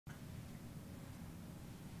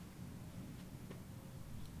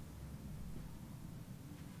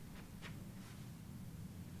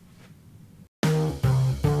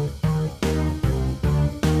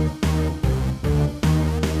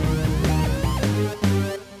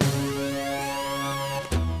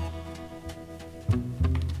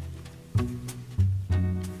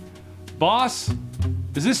Boss,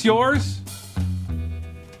 is this yours?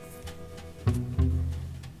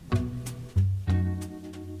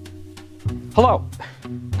 Hello,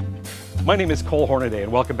 my name is COLE HORNADAY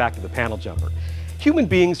and welcome back to the Panel Jumper. Human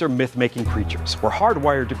beings are myth-making creatures. We're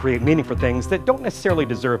hardwired to create meaning for things that don't necessarily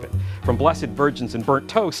deserve it. From blessed virgins and burnt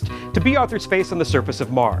toast to B. Arthur's face on the surface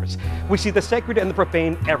of Mars. We see the sacred and the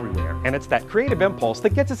profane everywhere, and it's that creative impulse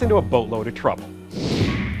that gets us into a boatload of trouble.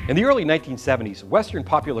 In the early 1970s, Western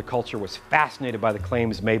popular culture was fascinated by the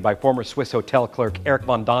claims made by former Swiss hotel clerk Erich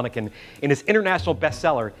von Däniken in his international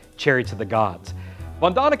bestseller, Chariots of the Gods.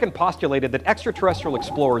 Von Däniken postulated that extraterrestrial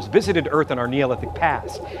explorers visited Earth in our Neolithic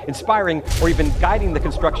past, inspiring or even guiding the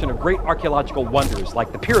construction of great archaeological wonders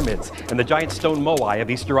like the pyramids and the giant stone moai of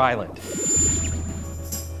Easter Island.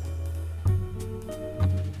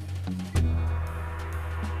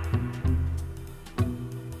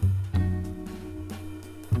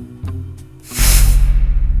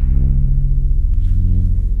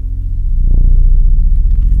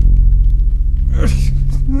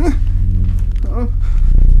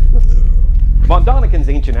 Von Däniken's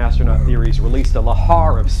ancient astronaut theories released a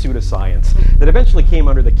lahar of pseudoscience that eventually came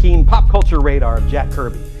under the keen pop culture radar of Jack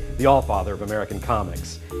Kirby, the allfather of American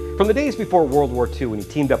comics. From the days before World War II when he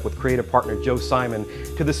teamed up with creative partner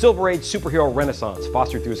JESSAMYN to the Silver Age superhero renaissance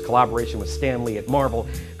fostered through his collaboration with Stan Lee at Marvel,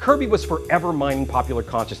 Kirby was forever mining popular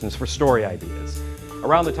consciousness for story ideas.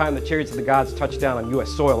 Around the time that Chariots of the Gods touched down on US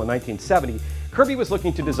soil in 1970, Kirby was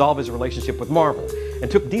looking to dissolve his relationship with Marvel and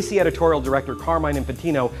took DC editorial director Carmine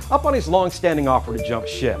Infantino up on his long-standing offer to jump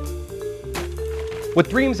ship. With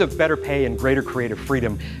dreams of better pay and greater creative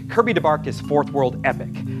freedom, Kirby debarked his Fourth World epic,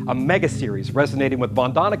 a mega-series resonating with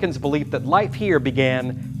Von Däniken's belief that life here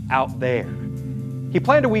began out there. He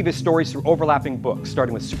planned to weave his stories through overlapping books,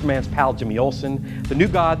 starting with Superman's pal Jimmy Olsen, The New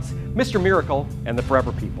Gods, Mr. Miracle, and The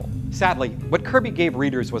Forever People. Sadly, what Kirby gave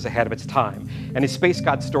readers was ahead of its time, and his Space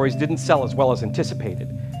God stories didn't sell as well as anticipated.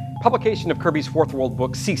 Publication of Kirby's Fourth World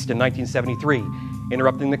book ceased in 1973,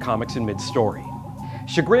 interrupting the comics in mid-story.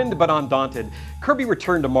 Chagrined but undaunted, Kirby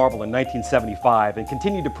returned to Marvel in 1975 and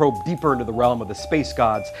continued to probe deeper into the realm of the Space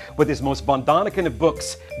Gods with his most Von Däniken of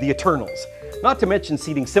books, The Eternals, not to mention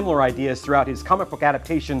seeding similar ideas throughout his comic book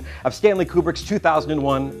adaptation of Stanley Kubrick's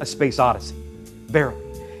 2001 A Space Odyssey. Verily,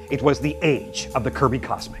 it was the age of the Kirby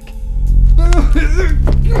Cosmic.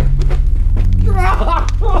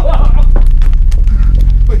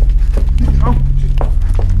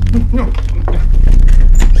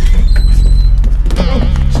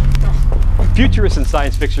 Futurist and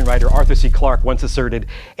science fiction writer Arthur C. Clarke once asserted,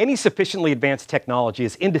 any sufficiently advanced technology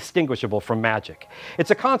is indistinguishable from magic.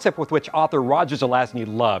 It's a concept with which author Roger Zelazny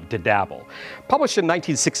loved to dabble. Published in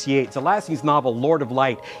 1968, Zelazny's novel Lord of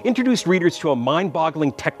Light introduced readers to a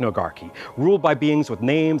mind-boggling technogarchy, ruled by beings with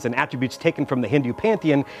names and attributes taken from the Hindu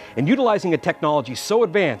pantheon and utilizing a technology so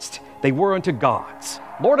advanced they were unto gods.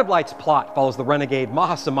 Lord of Light's plot follows the renegade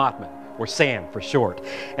Mahatman, or Sam for short,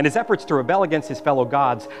 and his efforts to rebel against his fellow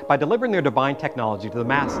gods by delivering their divine technology to the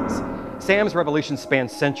masses. Sam's revolution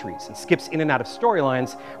spans centuries and skips in and out of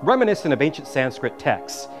storylines reminiscent of ancient Sanskrit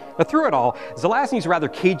texts. Now, through it all, Zelazny's rather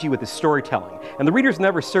cagey with his storytelling, and the reader's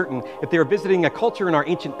never certain if they are visiting a culture in our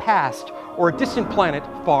ancient past or a distant planet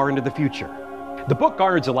far into the future. The book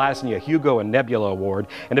garnered Zelazny a Hugo and Nebula Award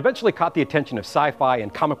and eventually caught the attention of sci-fi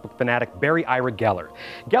and comic book fanatic Barry Ira Geller.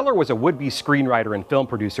 Geller was a would-be screenwriter and film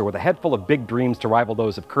producer with a head full of big dreams to rival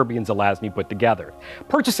those of Kirby and Zelazny put together.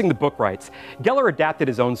 Purchasing the book rights, Geller adapted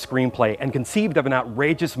his own screenplay and conceived of an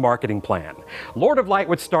outrageous marketing plan. Lord of Light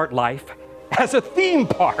would start life as a theme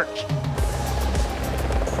park.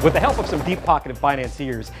 With the help of some deep-pocketed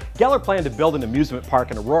financiers, Geller planned to build an amusement park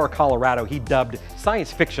in Aurora, Colorado he dubbed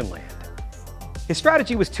Science Fiction Land. His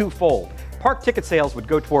strategy was twofold. Park ticket sales would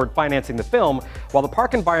go toward financing the film, while the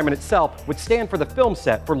park environment itself would stand for the film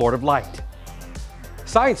set for Lord of Light.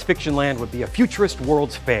 Science Fiction Land would be a futurist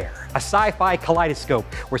World's Fair, a sci-fi kaleidoscope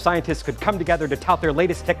where scientists could come together to tout their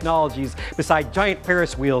latest technologies beside giant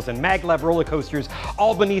Ferris wheels and maglev roller coasters,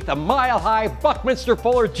 all beneath a mile-high Buckminster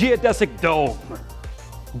Fuller geodesic dome.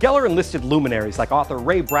 Geller enlisted luminaries like author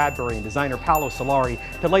Ray Bradbury and designer Paolo Solari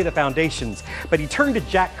to lay the foundations, but he turned to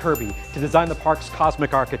Jack Kirby to design the park's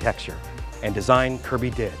cosmic architecture. And design Kirby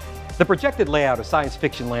did. The projected layout of Science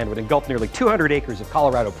Fiction Land would engulf nearly 200 acres of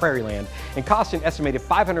Colorado prairie land and cost an estimated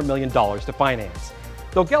 $500 million to finance.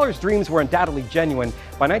 Though Geller's dreams were undoubtedly genuine,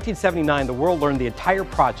 by 1979 the world learned the entire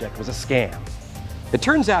project was a scam. It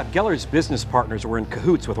turns out Geller's business partners were in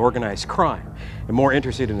cahoots with organized crime and more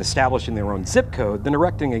interested in establishing their own zip code than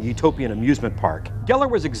erecting a utopian amusement park. Geller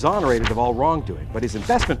was exonerated of all wrongdoing, but his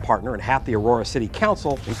investment partner and half the Aurora City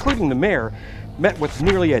Council, including the mayor, met with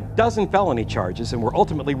nearly a dozen felony charges and were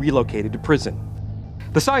ultimately relocated to prison.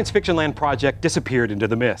 The Science Fiction Land project disappeared into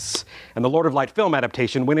the mists, and the Lord of Light film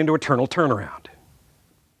adaptation went into eternal turnaround.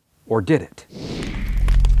 Or did it?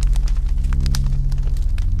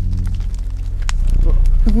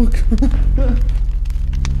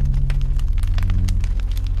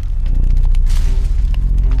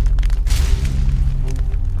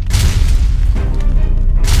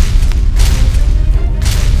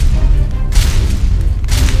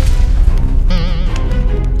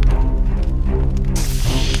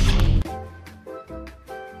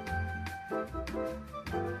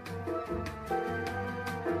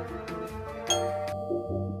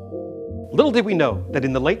 Little did we know that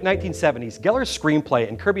in the late 1970s, Geller's screenplay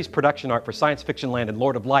and Kirby's production art for Science Fiction Land and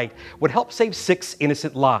Lord of Light would help save 6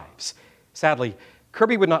 innocent lives. Sadly,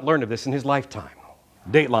 Kirby would not learn of this in his lifetime.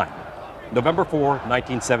 Dateline, November 4,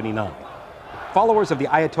 1979. Followers of the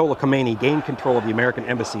Ayatollah Khomeini gain control of the American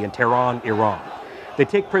embassy in Tehran, Iran. They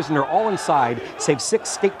take prisoner all inside, save 6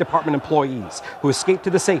 State Department employees who escape to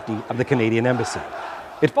the safety of the Canadian embassy.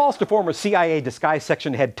 It falls to former CIA disguise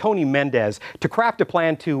section head Tony Mendez to craft a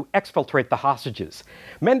plan to exfiltrate the hostages.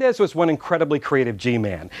 Mendez was one incredibly creative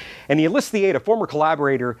G-man, and he enlists the aid of former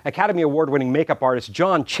collaborator, Academy Award-winning makeup artist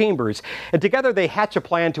John Chambers, and together they hatch a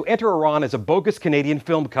plan to enter Iran as a bogus Canadian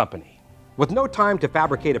film company. With no time to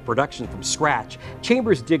fabricate a production from scratch,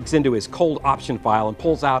 Chambers digs into his cold option file and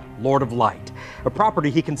pulls out Lord of Light, a property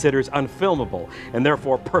he considers unfilmable and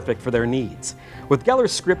therefore perfect for their needs. With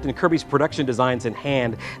Geller's script and Kirby's production designs in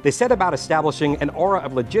hand, they set about establishing an aura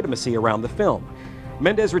of legitimacy around the film.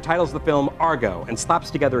 Mendez retitles the film Argo and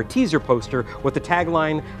slaps together a teaser poster with the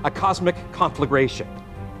tagline, "A Cosmic Conflagration."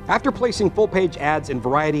 After placing full-page ads in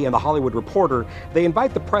Variety and The Hollywood Reporter, they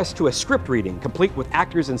invite the press to a script reading, complete with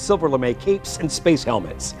actors in silver lame capes and space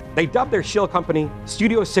helmets. They dub their shill company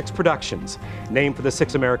Studio 6 Productions, named for the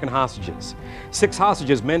 6 American hostages. 6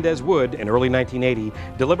 hostages Mendez would, in early 1980,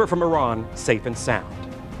 deliver from Iran safe and sound.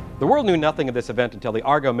 The world knew nothing of this event until the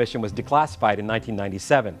Argo mission was declassified in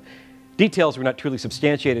 1997. Details were not truly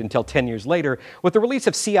substantiated until 10 years later, with the release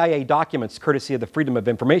of CIA documents courtesy of the Freedom of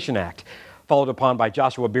Information Act, followed upon by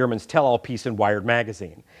Joshua Bierman's tell-all piece in Wired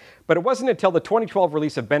magazine. But it wasn't until the 2012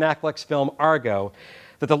 release of Ben Affleck's film Argo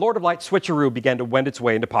that the Lord of Light switcheroo began to wend its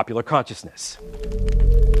way into popular consciousness.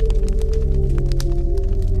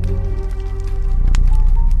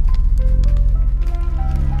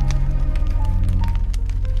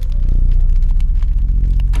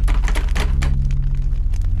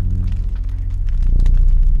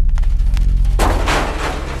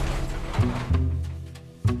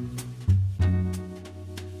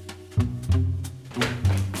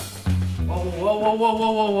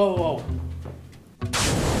 Whoa.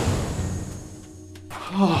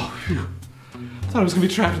 Oh, phew. I thought I was gonna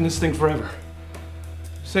be trapped in this thing forever.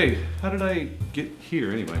 Say, how did I get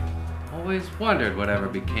here anyway? Always wondered whatever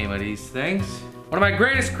became of these things. One of my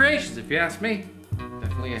greatest creations, if you ask me.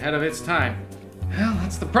 Definitely ahead of its time. Well,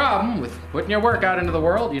 that's the problem with putting your work out into the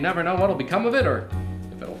world. You never know what'll become of it or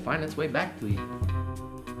if it'll find its way back to you.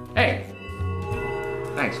 Hey,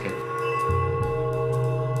 thanks, kid.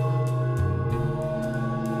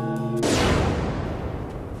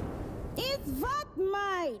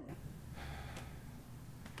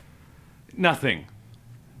 Nothing.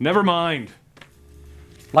 Never mind.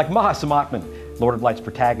 Like Mahatman, Lord of Light's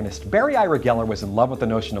protagonist, Barry Ira Geller was in love with the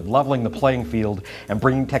notion of leveling the playing field and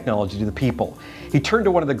bringing technology to the people. He turned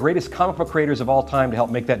to one of the greatest comic book creators of all time to help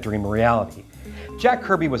make that dream a reality. Jack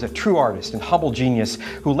Kirby was a true artist and humble genius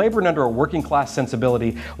who labored under a working-class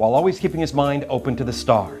sensibility while always keeping his mind open to the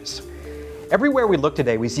stars. Everywhere we look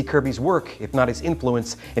today, we see Kirby's work, if not his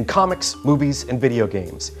influence, in comics, movies, and video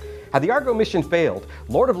games. Had the Argo mission failed,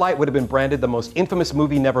 Lord of Light would have been branded the most infamous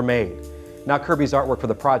movie never made. Now Kirby's artwork for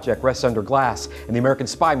the project rests under glass in the American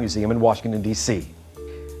Spy Museum in Washington, D.C.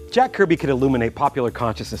 Jack Kirby could illuminate popular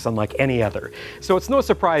consciousness unlike any other, so it's no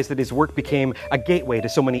surprise that his work became a gateway to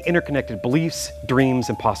so many interconnected beliefs, dreams,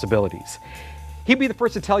 and possibilities. He'd be the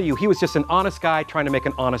first to tell you he was just an honest guy trying to make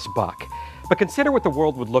an honest buck. But consider what the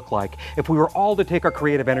world would look like if we were all to take our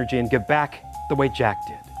creative energy and give back the way Jack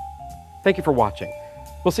did. Thank you for watching.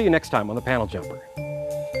 We'll see you next time on The Panel Jumper.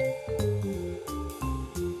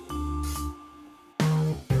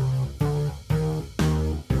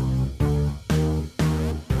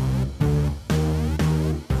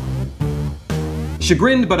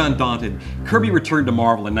 Chagrined but undaunted, Kirby returned to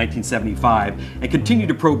Marvel in 1975 and continued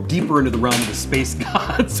to probe deeper into the realm of the space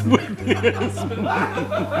gods with his...